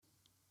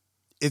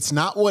It's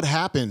not what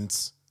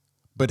happens,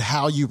 but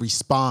how you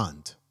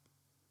respond.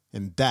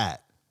 And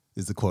that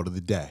is the quote of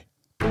the day.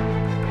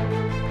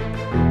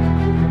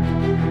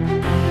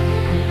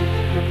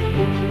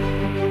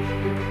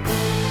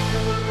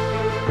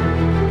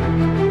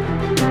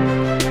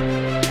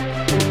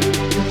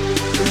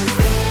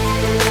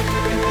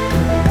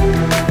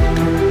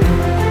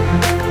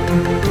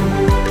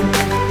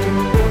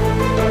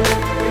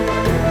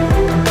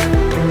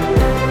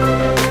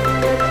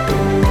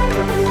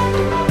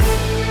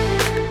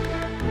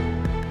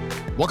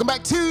 Welcome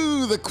back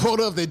to the Quote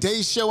of the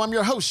Day Show. I'm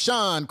your host,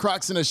 Sean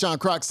Croxton of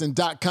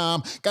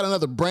SeanCroxton.com. Got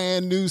another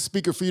brand new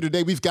speaker for you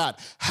today. We've got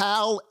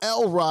Hal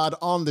Elrod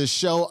on the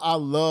show. I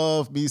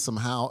love me some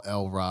Hal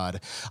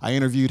Elrod. I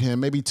interviewed him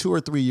maybe 2 or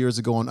 3 years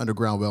ago on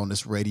Underground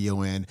Wellness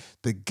Radio, and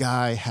the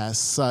guy has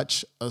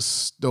such a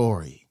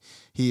story.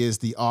 He is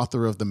the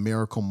author of The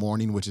Miracle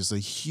Morning, which is a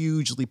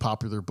hugely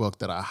popular book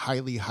that I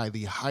highly,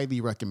 highly,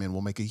 highly recommend.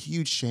 Will make a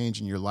huge change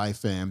in your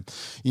life. And,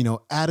 you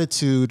know,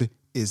 attitude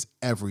is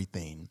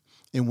everything.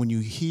 And when you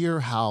hear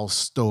Hal's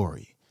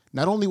story,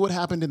 not only what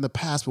happened in the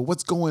past, but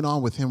what's going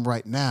on with him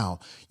right now,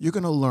 you're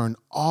going to learn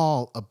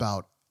all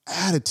about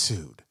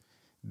attitude.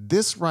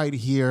 This right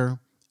here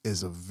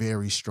is a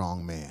very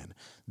strong man.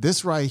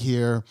 This right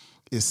here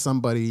is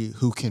somebody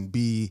who can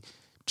be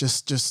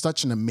just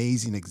such an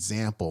amazing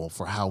example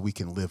for how we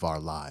can live our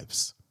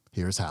lives.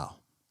 Here's Hal.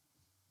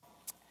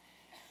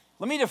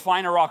 Let me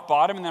define a rock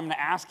bottom, and then I'm going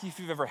to ask you if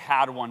you've ever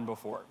had one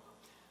before.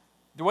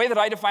 The way that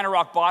I define a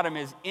rock bottom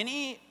is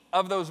any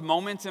of those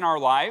moments in our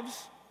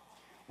lives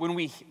when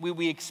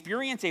we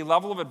experience a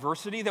level of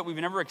adversity that we've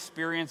never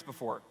experienced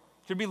before.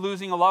 Could be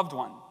losing a loved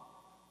one.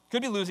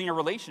 Could be losing a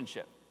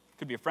relationship.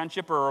 Could be a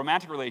friendship or a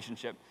romantic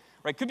relationship.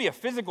 Right? Could be a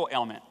physical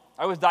ailment.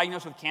 I was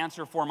diagnosed with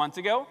cancer 4 months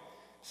ago,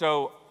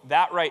 so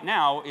that right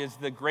now is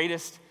the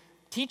greatest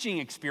teaching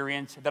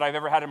experience that I've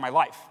ever had in my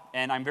life.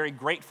 And I'm very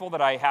grateful that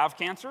I have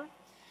cancer.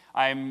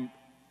 I'm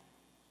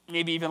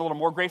maybe even a little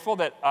more grateful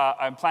that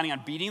I'm planning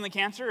on beating the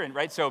cancer. And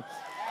right, so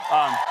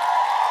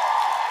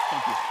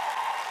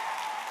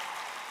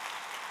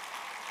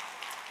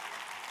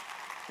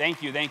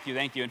thank you.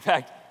 Thank you. In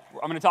fact,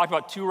 I'm going to talk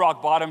about 2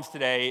 rock bottoms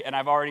today, and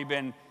I've already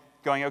been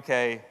going,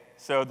 okay,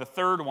 so the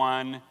third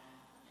one,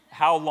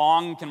 how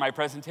long can my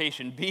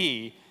presentation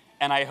be?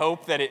 And I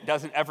hope that it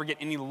doesn't ever get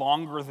any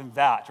longer than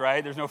that,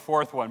 right? There's no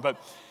fourth one. But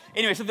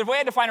anyway, so the way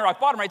I define a rock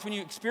bottom, right, is when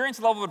you experience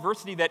a level of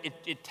adversity that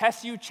it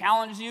tests you,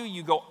 challenges you,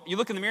 you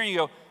look in the mirror and you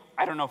go,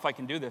 I don't know if I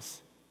can do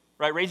this,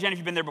 right? Raise your hand if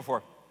you've been there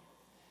before.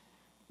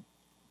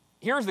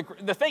 Here's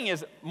the thing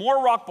is,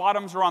 more rock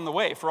bottoms are on the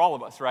way for all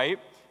of us, right?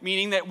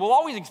 Meaning that we'll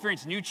always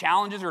experience new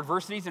challenges or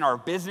adversities in our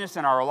business,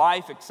 in our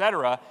life,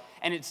 etc.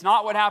 And it's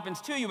not what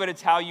happens to you, but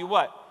it's how you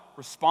what?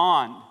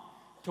 Respond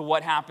to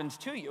what happens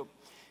to you.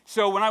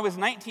 So when I was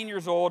 20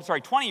 years old,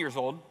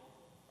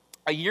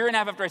 a year and a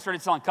half after I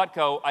started selling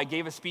Cutco, I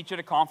gave a speech at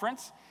a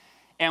conference.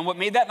 And what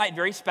made that night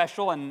very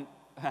special, and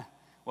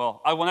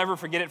well, I will never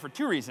forget it for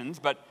 2 reasons,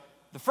 but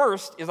the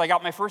first is I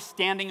got my first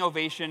standing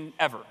ovation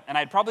ever. And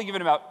I'd probably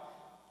given about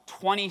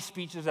 20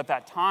 speeches at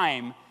that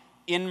time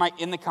in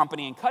the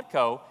company in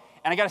Cutco,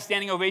 and I got a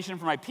standing ovation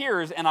from my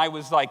peers, and I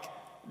was like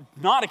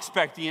not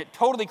expecting it,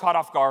 totally caught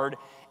off guard,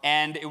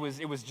 and it was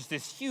just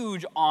this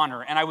huge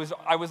honor, and I was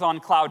on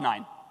cloud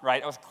 9,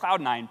 right? I was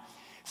cloud 9.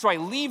 So I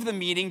leave the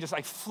meeting,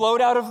 I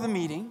float out of the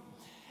meeting,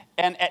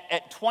 and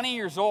at 20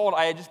 years old,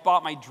 I had just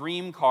bought my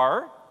dream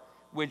car,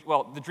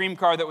 the dream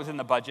car that was in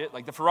the budget,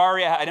 like the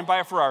Ferrari. I didn't buy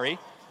a Ferrari.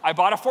 I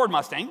bought a Ford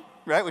Mustang,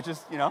 right? Which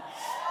is,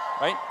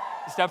 right?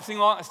 Steps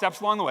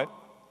along the way.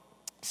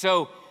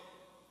 So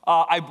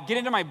I get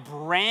into my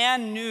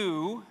brand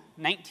new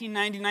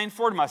 1999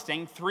 Ford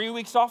Mustang, 3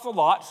 weeks off the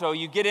lot. So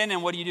you get in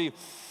and what do? You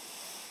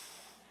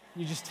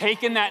just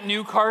take in that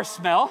new car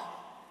smell,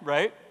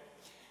 right?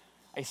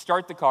 I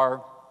start the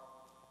car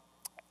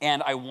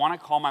and I want to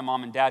call my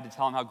mom and dad to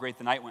tell them how great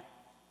the night went.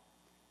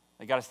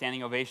 I got a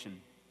standing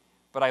ovation.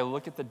 But I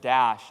look at the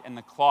dash and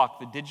the clock,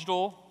 the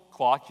digital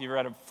clock, if you ever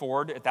had a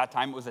Ford at that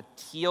time, it was a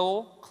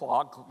teal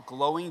clock,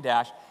 glowing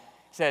dash,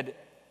 said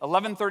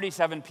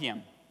 11:37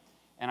 p.m.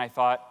 And I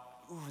thought,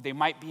 ooh, they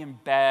might be in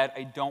bed.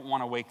 I don't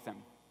want to wake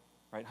them,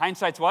 right?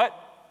 Hindsight's what?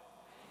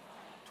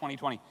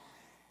 2020.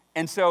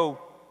 And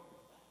so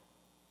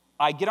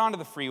I get onto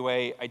the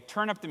freeway, I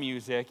turn up the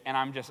music, and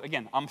I'm just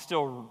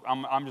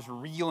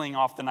reeling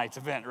off the night's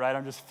event, right?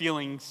 I'm just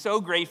feeling so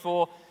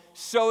grateful,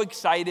 so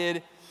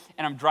excited,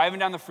 and I'm driving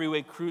down the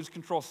freeway, cruise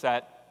control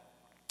set,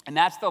 and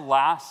that's the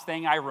last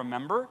thing I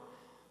remember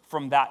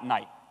from that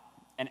night.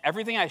 And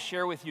everything I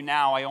share with you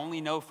now, I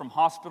only know from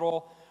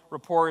hospital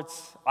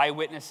reports,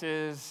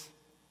 eyewitnesses,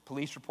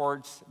 police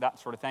reports, that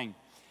sort of thing.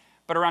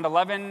 But around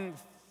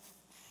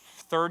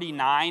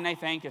 11:39, I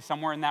think, is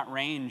somewhere in that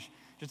range,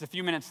 just a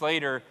few minutes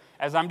later,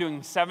 as I'm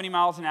doing 70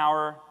 miles an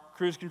hour,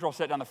 cruise control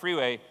set down the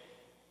freeway,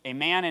 a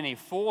man in a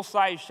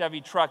full-size Chevy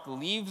truck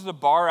leaves the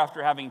bar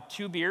after having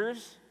 2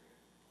 beers.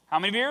 How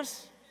many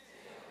beers?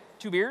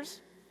 2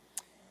 beers.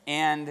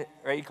 And,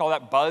 right, you call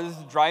that buzz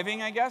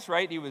driving, I guess,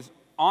 right? He was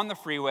on the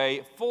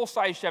freeway,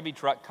 full-size Chevy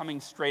truck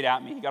coming straight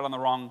at me. He got on the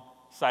wrong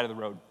side of the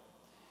road,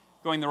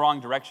 going the wrong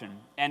direction.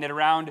 And at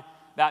around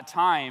that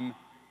time,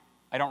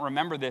 I don't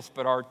remember this,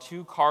 but our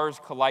two cars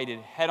collided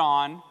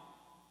head-on,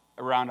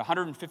 around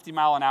 150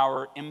 mile an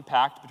hour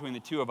impact between the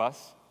two of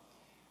us.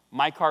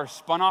 My car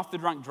spun off the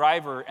drunk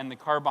driver, and the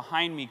car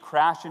behind me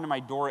crashed into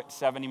my door at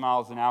 70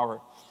 miles an hour.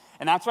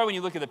 And that's why when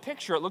you look at the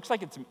picture, it looks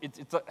like it's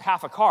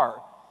half a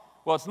car.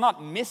 Well, it's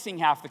not missing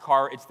half the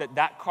car. It's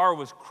that car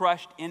was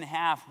crushed in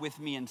half with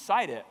me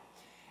inside it.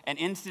 And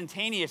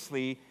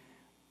instantaneously,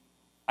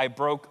 I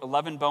broke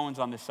 11 bones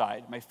on this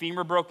side. My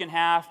femur broke in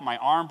half, my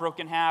arm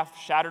broke in half,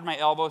 shattered my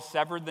elbow,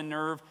 severed the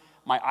nerve.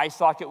 My eye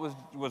socket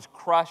was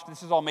crushed.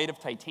 This is all made of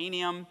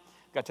titanium.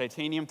 Got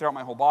titanium throughout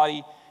my whole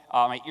body.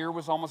 My ear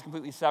was almost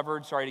completely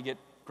severed. Sorry to get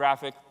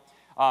graphic.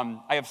 I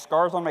have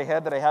scars on my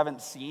head that I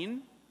haven't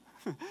seen.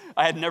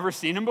 I had never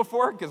seen them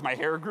before because my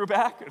hair grew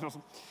back.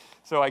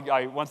 So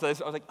once I was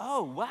like,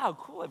 oh, wow,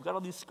 cool. I've got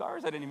all these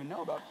scars I didn't even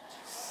know about.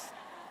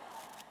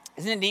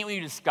 Isn't it neat when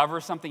you discover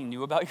something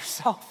new about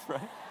yourself,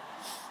 right?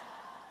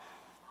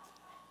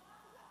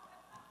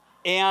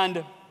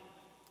 And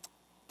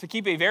to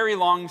keep a very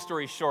long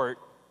story short,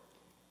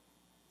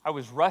 I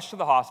was rushed to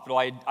the hospital.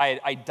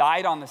 I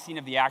died on the scene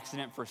of the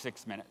accident for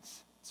 6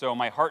 minutes. So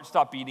my heart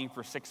stopped beating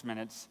for 6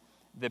 minutes.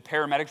 The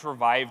paramedics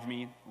revived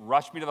me,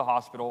 rushed me to the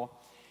hospital.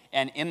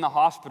 And in the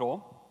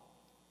hospital,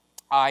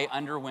 I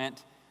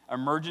underwent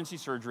emergency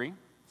surgery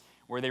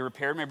where they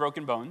repaired my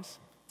broken bones.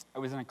 I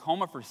was in a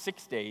coma for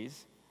 6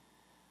 days.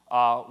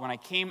 When I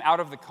came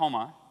out of the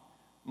coma,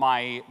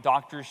 my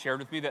doctors shared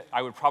with me that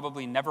I would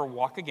probably never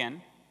walk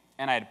again,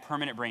 and I had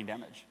permanent brain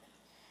damage.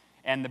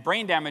 And the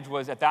brain damage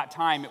was, at that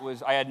time,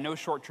 I had no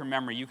short-term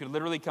memory. You could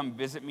literally come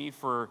visit me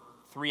for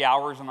 3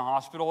 hours in the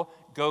hospital,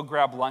 go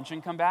grab lunch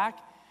and come back.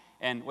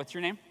 And what's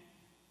your name?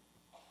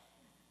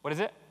 What is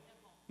it?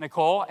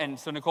 Nicole. And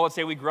so Nicole would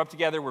say we grew up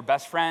together, we're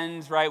best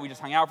friends, right? We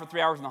just hung out for 3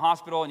 hours in the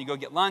hospital, and you go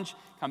get lunch,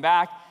 come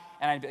back,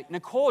 and I'd be like,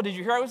 Nicole, did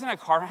you hear I was in a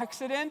car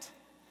accident?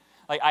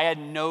 Like, I had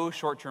no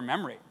short-term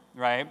memory,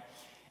 right?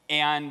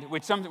 And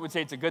which some would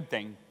say it's a good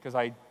thing, because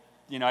I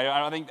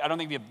don't think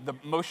the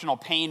emotional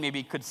pain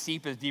maybe could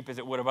seep as deep as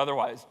it would have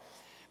otherwise.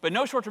 But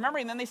no short-term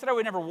memory, and then they said I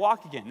would never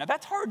walk again. Now,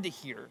 that's hard to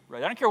hear,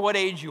 right? I don't care what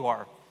age you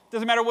are. It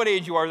doesn't matter what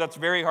age you are, that's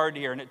very hard to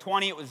hear. And at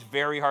 20, it was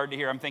very hard to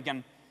hear. I'm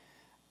thinking,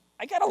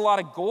 I got a lot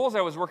of goals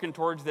I was working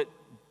towards that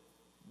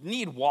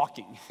need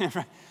walking.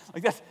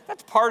 Like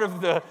that's part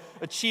of the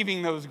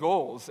achieving those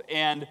goals.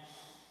 And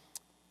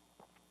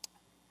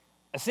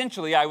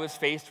essentially, I was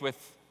faced with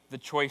the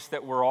choice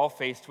that we're all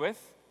faced with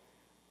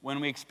when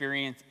we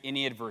experience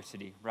any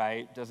adversity,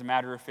 right? Doesn't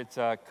matter if it's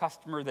a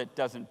customer that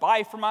doesn't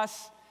buy from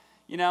us,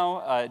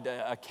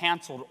 a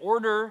canceled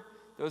order.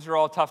 Those are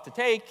all tough to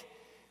take.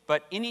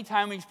 But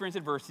anytime we experience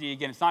adversity,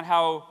 again, it's not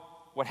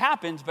what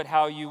happens, but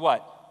how you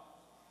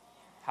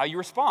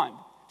respond.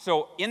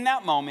 So in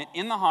that moment,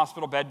 in the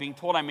hospital bed, being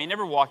told I may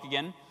never walk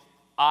again,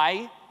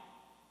 I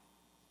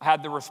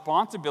had the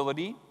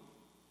responsibility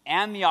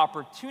and the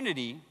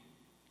opportunity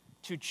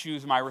to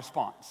choose my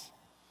response.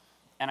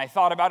 And I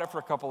thought about it for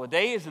a couple of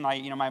days, and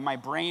my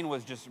mind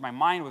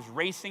was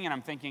racing, and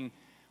I'm thinking,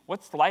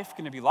 what's life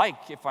going to be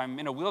like if I'm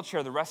in a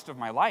wheelchair the rest of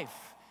my life?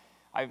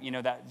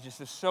 That just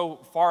is so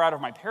far out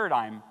of my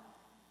paradigm.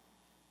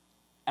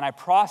 And I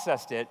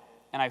processed it,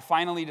 and I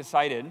finally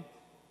decided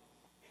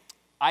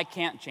I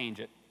can't change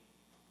it.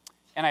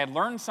 And I had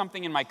learned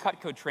something in my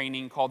Cutco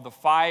training called the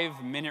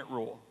 5-minute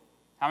rule.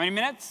 How many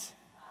minutes?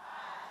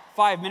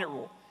 5-minute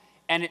rule.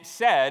 And it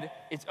said,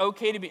 it's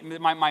okay to be,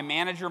 my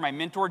manager, my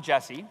mentor,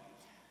 Jesse,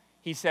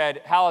 he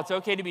said, Hal, it's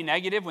okay to be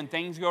negative when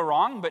things go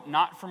wrong, but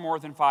not for more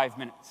than 5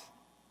 minutes.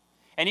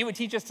 And he would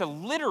teach us to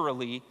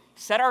literally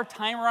set our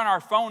timer on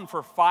our phone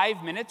for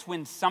 5 minutes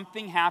when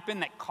something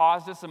happened that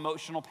caused us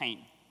emotional pain.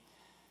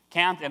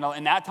 And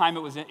in that time,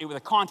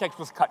 the context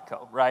was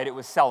Cutco, right? It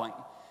was selling.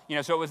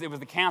 So it was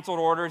the canceled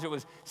orders. It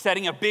was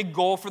setting a big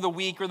goal for the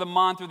week or the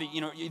month or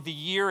the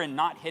year and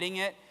not hitting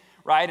it,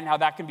 right? And how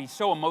that can be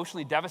so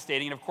emotionally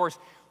devastating. And of course,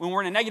 when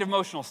we're in a negative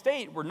emotional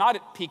state, we're not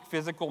at peak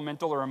physical,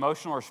 mental, or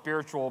emotional or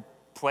spiritual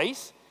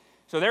place.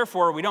 So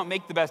therefore, we don't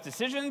make the best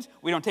decisions.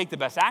 We don't take the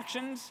best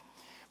actions.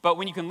 But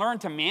when you can learn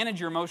to manage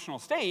your emotional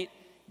state,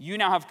 you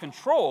now have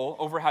control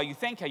over how you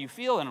think, how you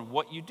feel, and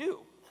what you do.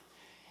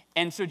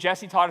 And so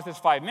Jesse taught us this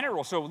 5-minute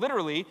rule. So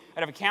literally,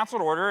 I'd have a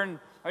canceled order, and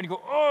I'd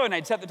go, oh, and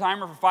I'd set the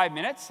timer for 5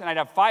 minutes, and I'd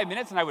have 5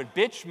 minutes, and I would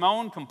bitch,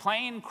 moan,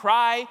 complain,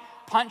 cry,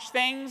 punch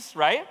things,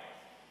 right?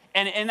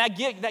 And that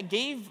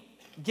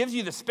gives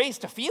you the space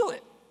to feel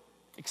it,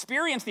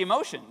 experience the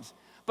emotions,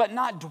 but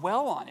not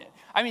dwell on it.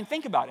 I mean,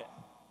 think about it.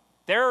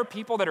 There are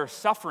people that are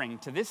suffering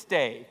to this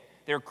day.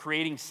 They're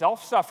creating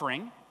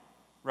self-suffering,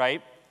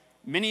 right?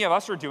 Many of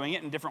us are doing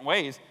it in different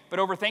ways, but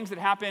over things that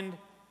happened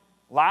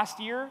last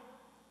year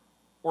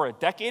or a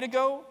decade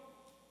ago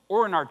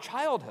or in our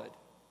childhood.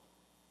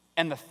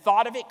 And the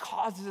thought of it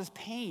causes us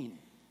pain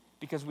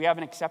because we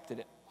haven't accepted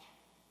it.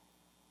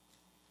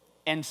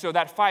 And so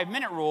that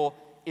 5-minute rule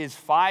is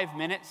 5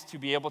 minutes to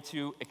be able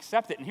to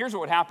accept it. And here's what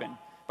would happen.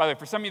 By the way,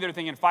 for some of you that are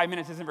thinking 5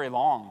 minutes isn't very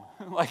long,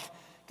 like,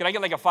 could I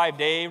get like a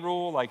 5-day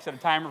rule, like set a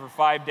timer for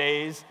 5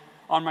 days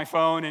on my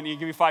phone and you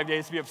give me 5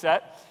 days to be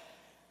upset?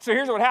 So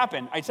here's what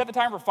happened. I'd set the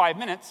timer for 5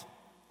 minutes,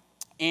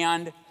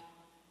 and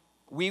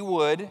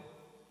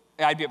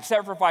I'd be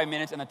upset for 5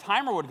 minutes, and the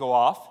timer would go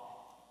off,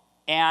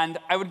 and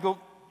I would go,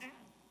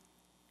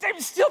 I'm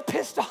still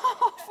pissed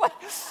off. Like,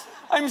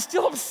 I'm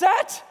still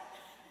upset.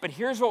 But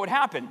here's what would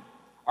happen.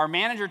 Our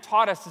manager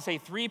taught us to say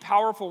 3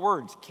 powerful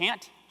words: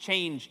 can't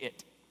change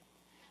it.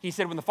 He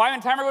said, when the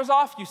 5-minute timer goes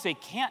off, you say,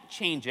 can't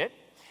change it.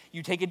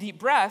 You take a deep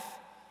breath,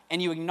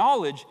 and you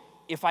acknowledge,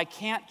 if I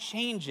can't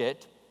change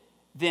it,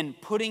 then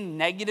putting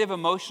negative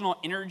emotional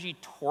energy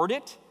toward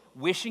it,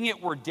 wishing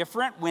it were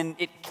different when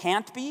it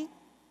can't be,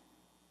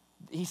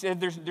 he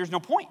said there's no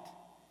point.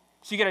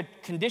 So you got to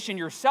condition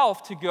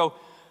yourself to go,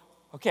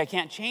 okay, I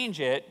can't change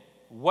it.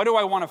 What do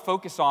I want to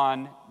focus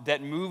on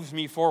that moves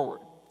me forward?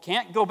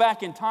 Can't go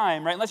back in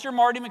time, right? Unless you're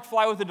Marty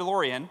McFly with a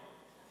DeLorean,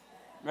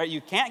 right?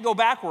 You can't go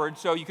backwards,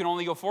 so you can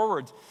only go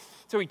forwards.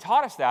 So he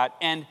taught us that,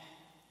 and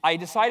I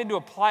decided to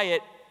apply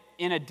it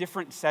in a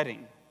different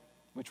setting,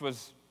 which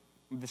was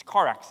this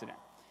car accident.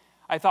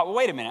 I thought, well,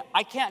 wait a minute.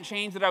 I can't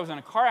change that I was in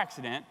a car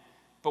accident,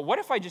 but what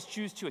if I just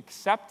choose to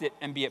accept it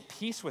and be at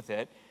peace with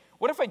it?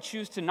 What if I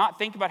choose to not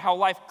think about how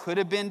life could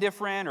have been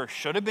different or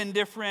should have been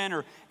different,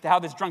 or how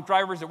this drunk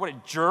driver is what a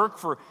jerk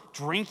for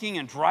drinking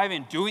and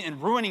driving, doing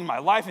and ruining my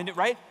life, and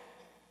right?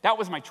 That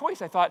was my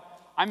choice. I thought,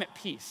 I'm at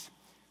peace.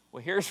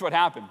 Well, here's what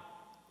happened.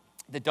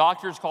 The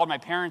doctors called my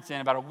parents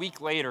in about a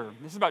week later.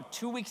 This is about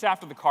 2 weeks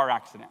after the car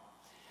accident.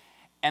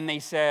 And they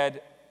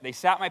sat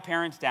my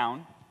parents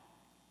down,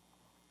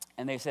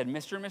 and they said,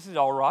 Mr. and Mrs.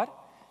 Elrod,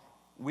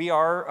 we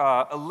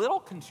are a little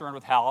concerned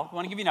with Hal. I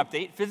want to give you an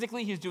update.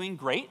 Physically, he's doing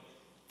great.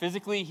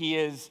 Physically, he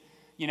is,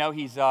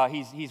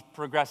 he's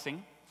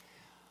progressing.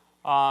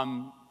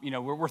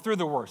 We're through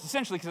the worst.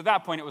 Essentially, because at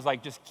that point, it was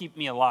like, just keep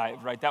me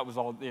alive, right? That was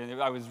all.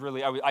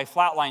 I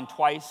flatlined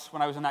twice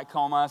when I was in that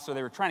coma, so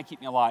they were trying to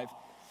keep me alive.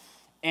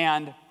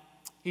 And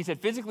he said,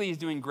 physically, he's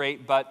doing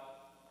great, but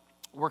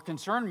we're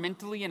concerned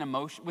mentally and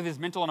with his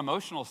mental and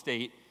emotional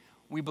state.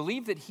 We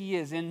believe that he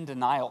is in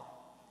denial.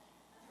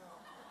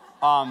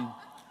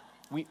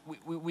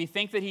 We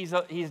think that he's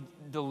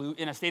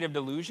in a state of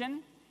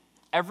delusion.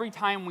 Every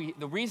time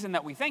the reason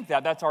that we think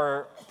that's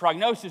our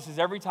prognosis, is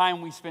every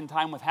time we spend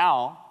time with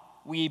Hal,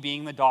 we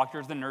being the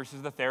doctors, the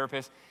nurses, the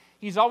therapists,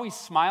 he's always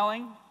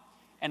smiling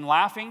and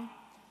laughing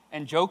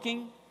and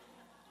joking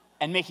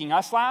and making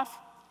us laugh.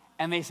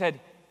 And they said,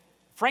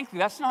 frankly,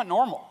 that's not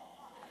normal.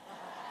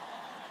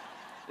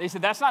 They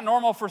said, that's not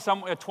normal for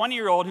a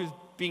 20-year-old who's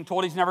being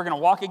told he's never going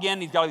to walk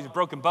again. He's got all these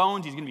broken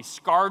bones. He's going to be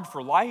scarred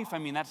for life. I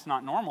mean, that's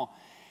not normal.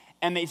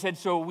 And they said,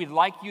 so we'd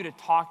like you to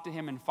talk to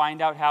him and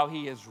find out how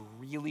he is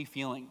really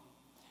feeling.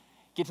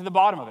 Get to the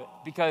bottom of it,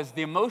 because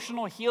the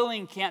emotional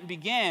healing can't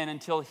begin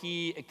until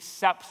he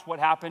accepts what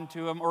happened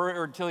to him,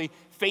 or until he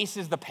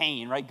faces the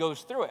pain, right,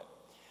 goes through it.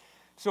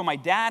 So my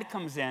dad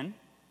comes in,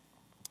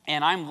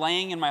 and I'm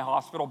laying in my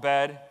hospital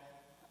bed.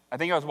 I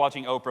think I was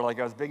watching Oprah, like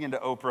I was big into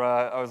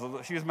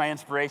Oprah. She was my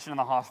inspiration in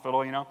the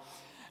hospital,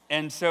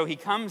 And so he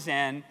comes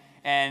in,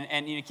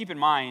 and keep in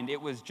mind,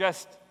 it was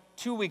just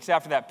 2 weeks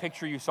after that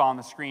picture you saw on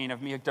the screen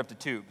of me hooked up to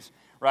tubes,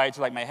 right?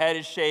 So like my head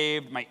is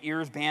shaved, my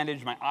ears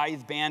bandaged, my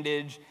eyes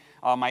bandaged.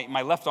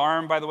 My left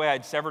arm, by the way,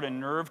 I'd severed a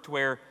nerve to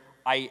where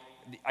I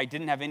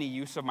didn't have any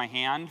use of my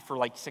hand for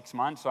like 6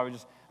 months. So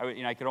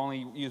I could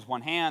only use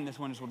one hand. This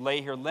one just would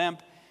lay here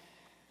limp.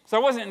 So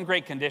I wasn't in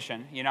great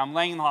condition. I'm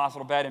laying in the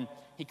hospital bed, and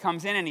he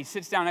comes in and he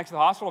sits down next to the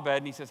hospital bed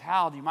and he says,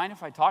 Hal, do you mind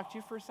if I talk to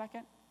you for a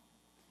second?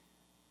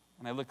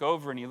 And I look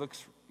over and he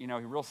looks, he's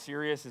real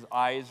serious. His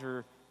eyes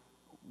are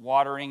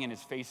watering and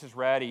his face is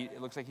red. It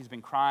looks like he's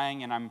been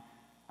crying, and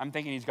I'm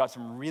thinking he's got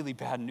some really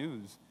bad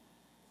news.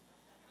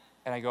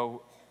 And I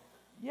go,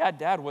 yeah,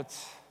 Dad,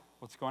 what's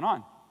going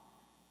on?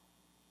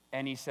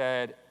 And he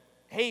said,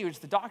 hey,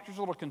 the doctor's a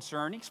little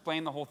concerned. He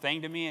explained the whole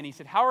thing to me, and he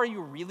said, how are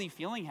you really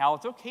feeling, Hal?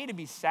 It's okay to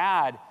be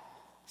sad,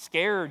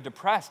 scared,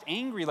 depressed,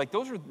 angry. Like,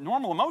 those are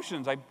normal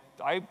emotions.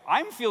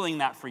 I'm feeling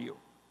that for you.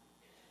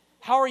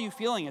 How are you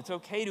feeling? It's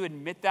okay to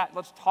admit that.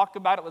 Let's talk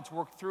about it. Let's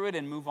work through it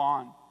and move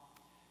on.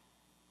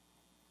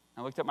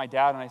 I looked at my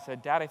dad and I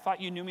said, Dad, I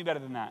thought you knew me better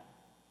than that.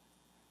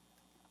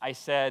 I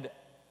said,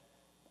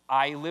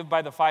 I live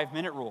by the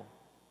 5-minute rule,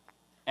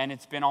 and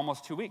it's been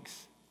almost 2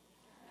 weeks.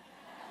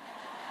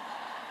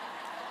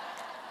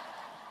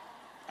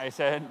 I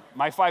said,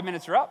 my 5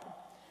 minutes are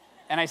up.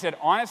 And I said,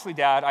 honestly,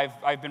 Dad,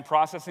 I've been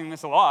processing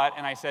this a lot,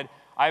 and I said,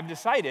 I've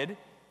decided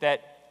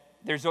that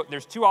there's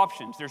 2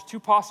 options. There's 2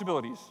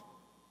 possibilities.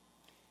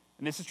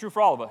 And this is true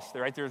for all of us,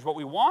 right? There's what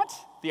we want,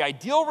 the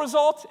ideal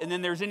result, and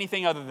then there's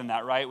anything other than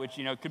that, right? Which,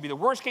 could be the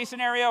worst case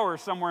scenario or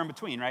somewhere in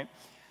between, right?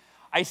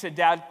 I said,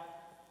 Dad,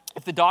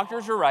 if the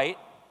doctors are right,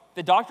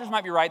 the doctors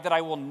might be right that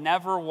I will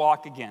never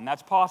walk again.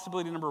 That's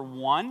possibility number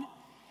 1.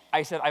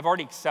 I said, I've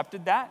already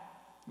accepted that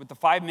with the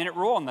 5-minute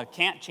rule and the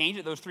can't change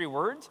it, those 3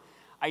 words.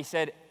 I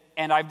said,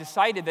 and I've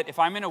decided that if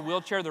I'm in a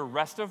wheelchair the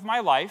rest of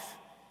my life,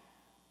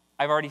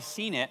 I've already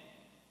seen it,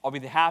 I'll be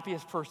the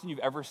happiest person you've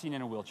ever seen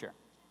in a wheelchair.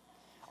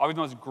 I'll be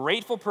the most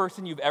grateful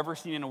person you've ever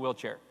seen in a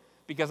wheelchair,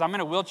 because I'm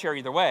in a wheelchair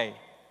either way.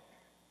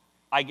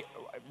 It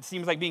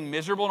seems like being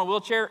miserable in a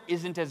wheelchair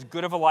isn't as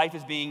good of a life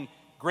as being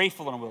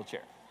grateful in a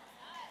wheelchair,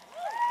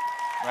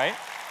 right?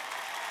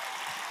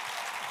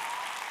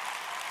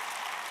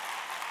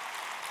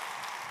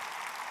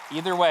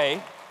 Either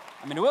way,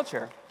 I'm in a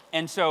wheelchair.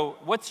 And so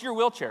what's your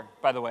wheelchair,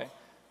 by the way?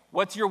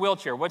 What's your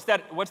wheelchair? What's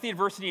the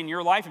adversity in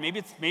your life? And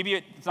maybe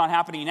it's not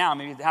happening now.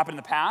 Maybe it happened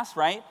in the past,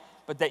 right?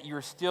 But that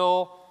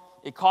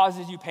it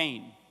causes you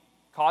pain.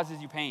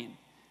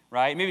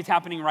 Right? Maybe it's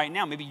happening right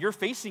now. Maybe you're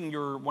facing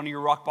one of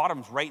your rock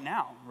bottoms right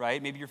now,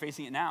 right? Maybe you're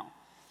facing it now.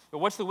 But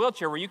what's the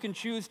wheelchair? Where you can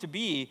choose to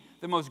be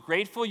the most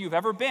grateful you've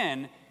ever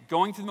been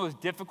going through the most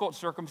difficult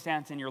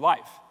circumstance in your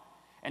life.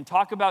 And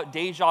talk about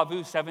deja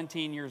vu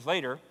 17 years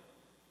later.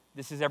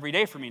 This is every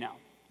day for me now,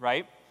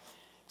 right?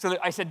 So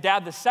I said,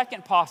 Dad, the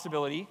second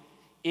possibility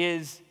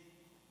is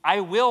I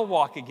will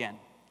walk again.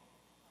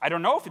 I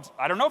don't know if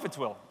it's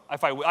will.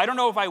 I don't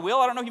know if I will.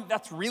 I don't know if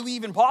that's really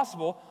even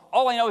possible.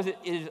 All I know is it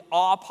is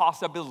a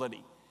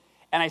possibility.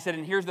 And I said,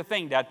 and here's the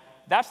thing, Dad,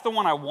 that's the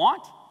one I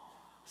want.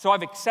 So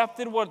I've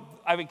accepted what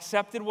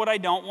I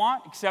don't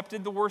want,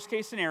 accepted the worst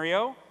case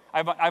scenario.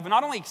 I've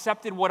not only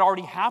accepted what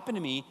already happened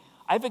to me,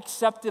 I've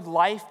accepted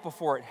life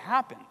before it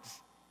happens.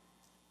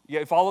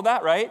 You follow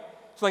that, right?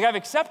 So I've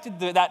accepted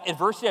that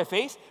adversity I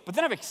faced, but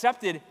then I've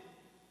accepted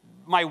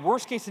my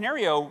worst case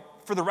scenario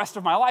for the rest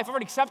of my life. I've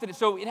already accepted it,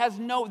 so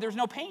there's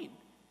no pain.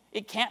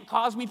 It can't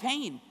cause me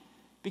pain,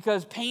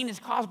 because pain is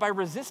caused by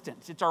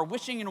resistance. It's our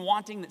wishing and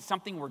wanting that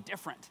something were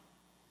different.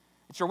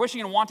 It's our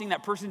wishing and wanting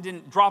that person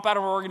didn't drop out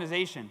of our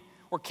organization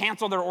or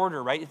cancel their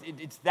order, right?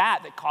 It's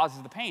that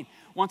causes the pain.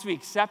 Once we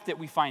accept it,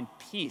 we find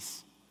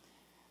peace.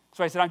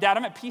 So I said, Dad,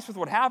 I'm at peace with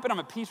what happened. I'm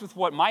at peace with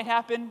what might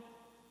happen.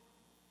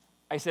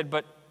 I said,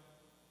 but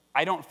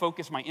I don't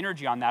focus my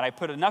energy on that. I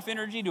put enough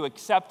energy to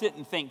accept it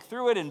and think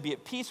through it and be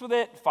at peace with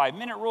it,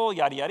 5-minute rule,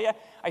 yada, yada, yada.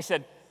 I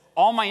said,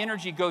 all my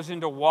energy goes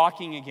into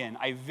walking again.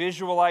 I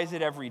visualize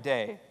it every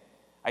day.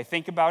 I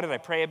think about it, I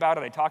pray about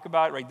it, I talk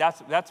about it, right?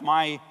 That's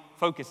my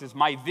focus, is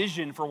my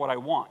vision for what I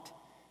want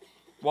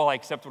while I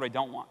accept what I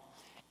don't want.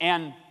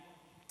 And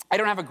I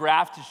don't have a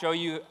graph to show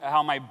you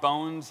how my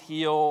bones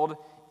healed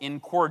in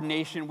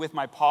coordination with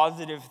my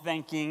positive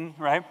thinking,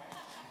 right?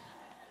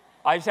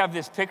 I just have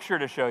this picture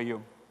to show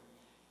you.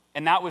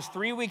 And that was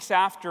 3 weeks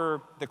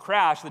after the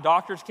crash. The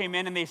doctors came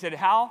in and they said,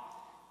 Hal,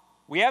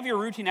 we have your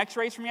routine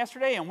x-rays from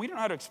yesterday, and we don't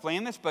know how to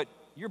explain this, but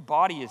your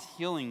body is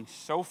healing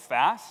so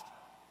fast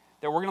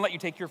that we're going to let you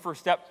take your first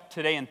step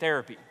today in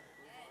therapy.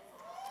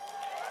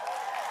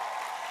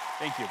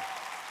 Thank you.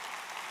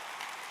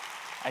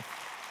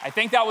 I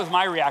think that was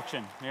my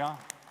reaction. Yeah.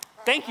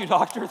 Thank you,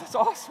 doctor. That's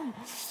awesome.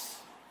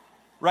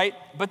 Right?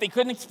 But they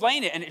couldn't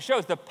explain it, and it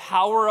shows the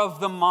power of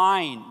the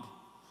mind.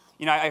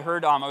 You know, I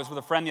heard, I was with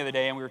a friend the other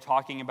day, and we were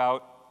talking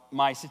about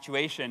my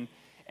situation,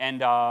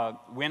 and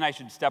when I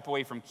should step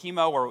away from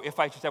chemo, or if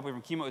I should step away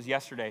from chemo. It was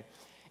yesterday.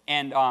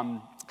 And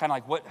kind of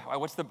like,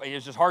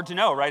 it's just hard to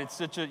know, right?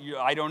 It's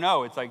I don't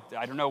know. It's like,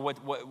 I don't know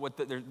what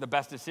the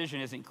best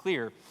decision isn't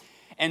clear.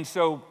 And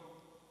so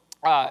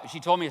she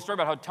told me a story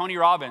about how Tony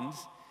Robbins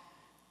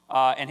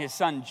and his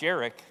son,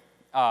 Jarek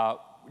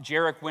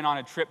went on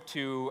a trip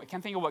to, I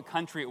can't think of what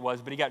country it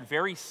was, but he got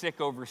very sick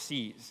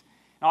overseas.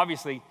 And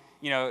obviously,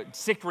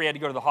 sick where he had to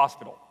go to the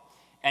hospital.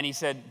 And he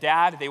said,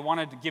 Dad, they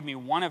wanted to give me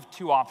one of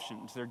two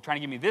options. They're trying to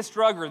give me this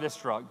drug or this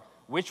drug.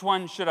 Which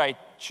one should I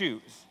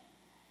choose?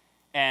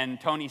 And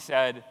Tony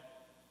said,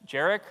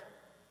 Jarek,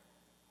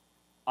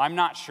 I'm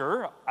not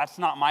sure. That's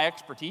not my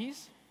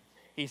expertise.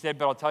 He said,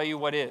 but I'll tell you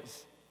what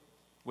is.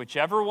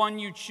 Whichever one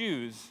you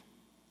choose,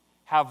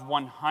 have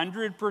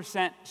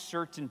 100%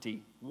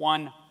 certainty,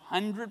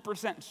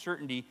 100%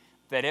 certainty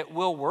that it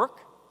will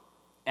work,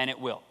 and it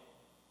will.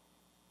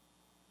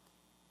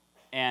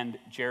 And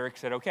Jarek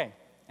said, okay.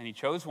 And he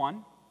chose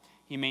one.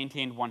 He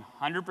maintained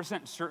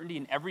 100% certainty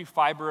in every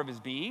fiber of his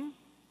being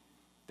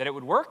that it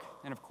would work,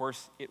 and of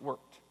course, it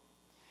worked.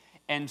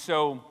 And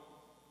so,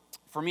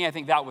 for me, I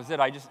think that was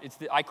it.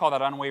 I call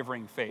that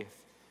unwavering faith,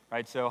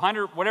 right? So,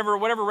 whatever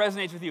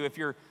resonates with you. If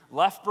you're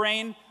left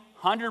brain,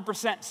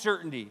 100%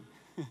 certainty.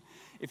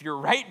 If you're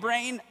right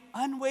brain,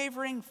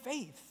 unwavering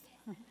faith.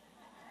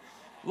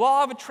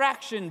 Law of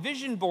attraction,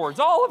 vision boards,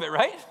 all of it,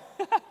 right?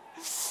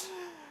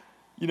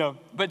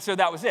 But so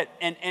that was it.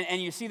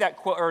 And you see that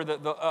quote, or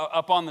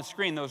up on the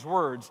screen, those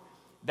words.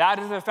 That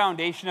is the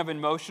foundation of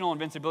emotional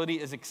invincibility,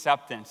 is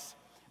acceptance.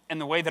 And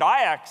the way that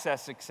I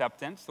access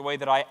acceptance, the way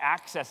that I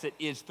access it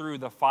is through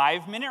the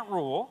 5-minute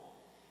rule,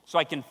 so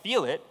I can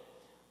feel it,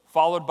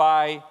 followed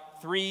by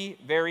 3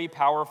 very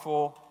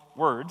powerful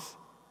words,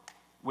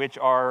 which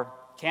are,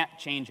 can't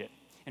change it.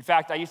 In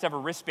fact, I used to have a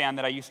wristband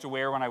that I used to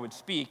wear when I would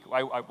speak.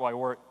 I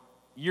wore it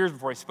years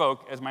before I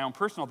spoke as my own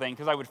personal thing,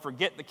 because I would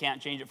forget the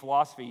can't change it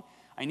philosophy.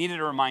 I needed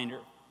a reminder.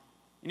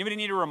 Anybody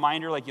need a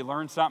reminder, like you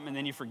learn something and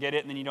then you forget it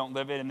and then you don't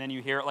live it and then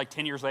you hear it like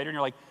 10 years later and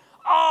you're like,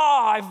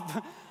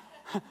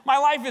 my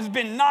life has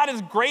been not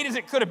as great as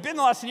it could have been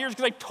the last 10 years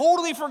because I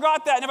totally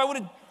forgot that. And if I would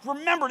have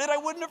remembered it, I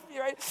wouldn't have,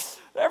 right?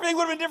 Everything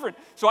would have been different.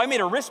 So I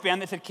made a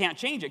wristband that said can't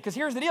change it. Because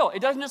here's the deal.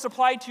 It doesn't just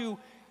apply to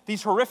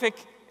these horrific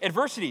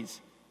adversities.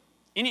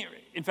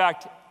 In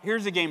fact,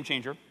 here's a game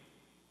changer.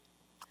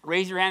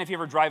 Raise your hand if you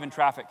ever drive in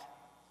traffic.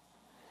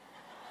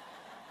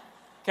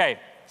 Okay,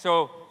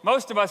 so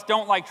most of us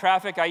don't like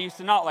traffic. I used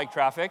to not like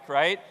traffic,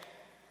 right?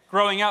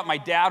 Growing up, my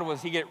dad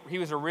was, he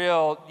was a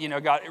real,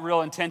 got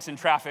real intense in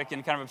traffic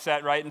and kind of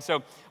upset, right? And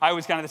so I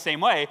was kind of the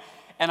same way.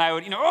 And I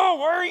would, oh,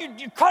 why are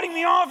you cutting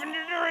me off?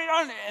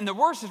 And the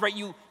worst is, right,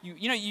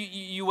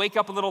 you wake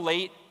up a little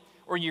late,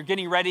 or you're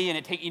getting ready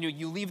and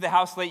you leave the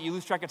house late, you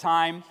lose track of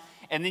time,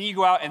 and then you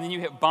go out and then you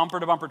hit bumper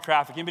to bumper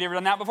traffic. Anybody ever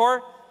done that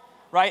before?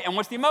 Right? And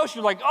what's the emotion?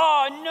 You're like,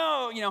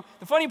 oh no.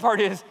 The funny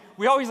part is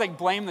we always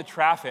blame the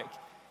traffic.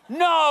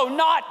 No,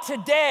 not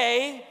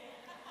today.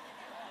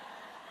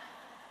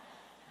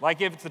 Like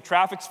if it's the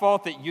traffic's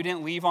fault that you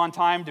didn't leave on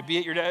time to be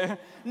at your day.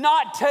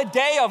 Not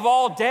today of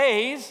all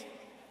days.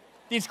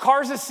 These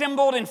cars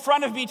assembled in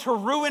front of me to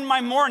ruin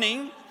my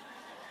morning.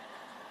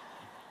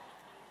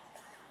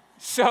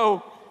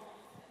 So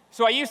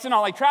I used to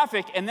not like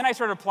traffic, and then I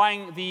started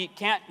applying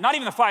not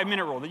even the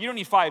 5-minute rule, that you don't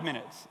need 5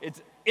 minutes.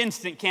 It's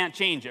instant, can't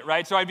change it,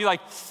 right? So I'd be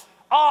like,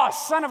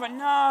 son of a,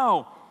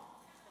 no.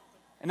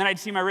 And then I'd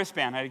see my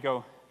wristband, I'd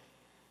go,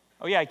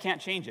 oh yeah, I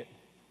can't change it.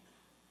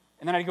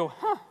 And then I'd go,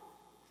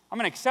 I'm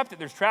gonna accept that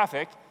there's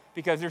traffic,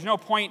 because there's no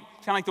point,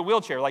 it's kind of like the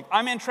wheelchair. Like,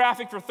 I'm in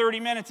traffic for 30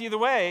 minutes either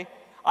way.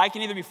 I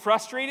can either be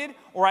frustrated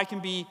or I can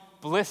be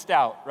blissed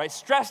out, right?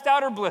 Stressed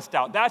out or blissed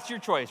out, that's your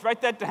choice.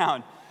 Write that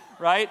down,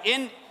 right?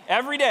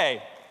 Every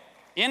day,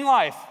 in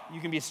life, you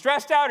can be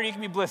stressed out or you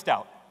can be blissed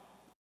out.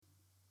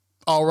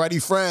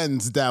 Alrighty,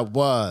 friends, that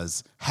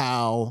was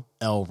Hal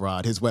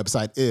Elrod. His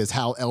website is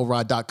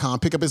halelrod.com.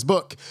 Pick up his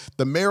book,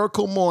 The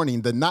Miracle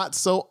Morning, The Not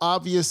So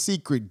Obvious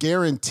Secret,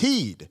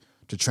 guaranteed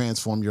to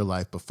transform your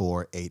life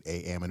before 8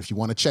 a.m. And if you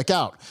want to check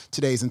out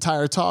today's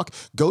entire talk,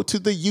 go to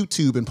the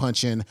YouTube and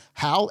punch in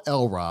Hal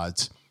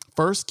Elrod's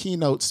first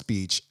keynote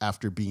speech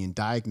after being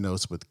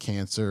diagnosed with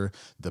cancer,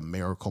 The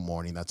Miracle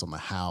Morning. That's on the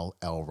Hal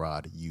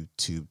Elrod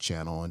YouTube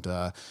channel. And,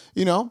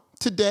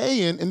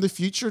 today and in the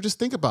future, just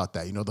think about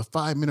that. The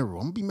 5-minute rule.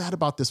 I'm going to be mad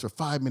about this for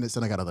 5 minutes,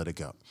 and I got to let it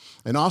go.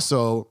 And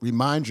also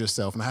remind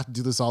yourself, and I have to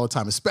do this all the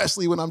time,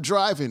 especially when I'm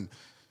driving.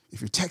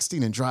 If you're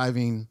texting and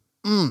driving,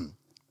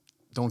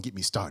 don't get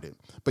me started.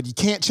 But you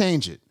can't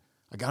change it.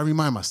 I got to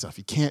remind myself,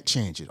 you can't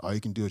change it. All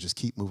you can do is just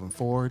keep moving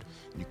forward.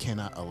 You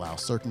cannot allow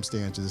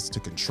circumstances to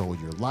control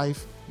your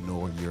life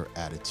nor your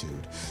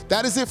attitude.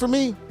 That is it for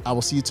me. I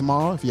will see you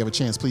tomorrow. If you have a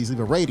chance, please leave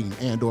a rating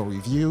and or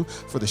review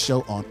for the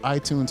show on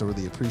iTunes. I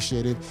really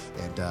appreciate it.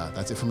 And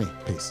that's it for me.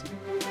 Peace.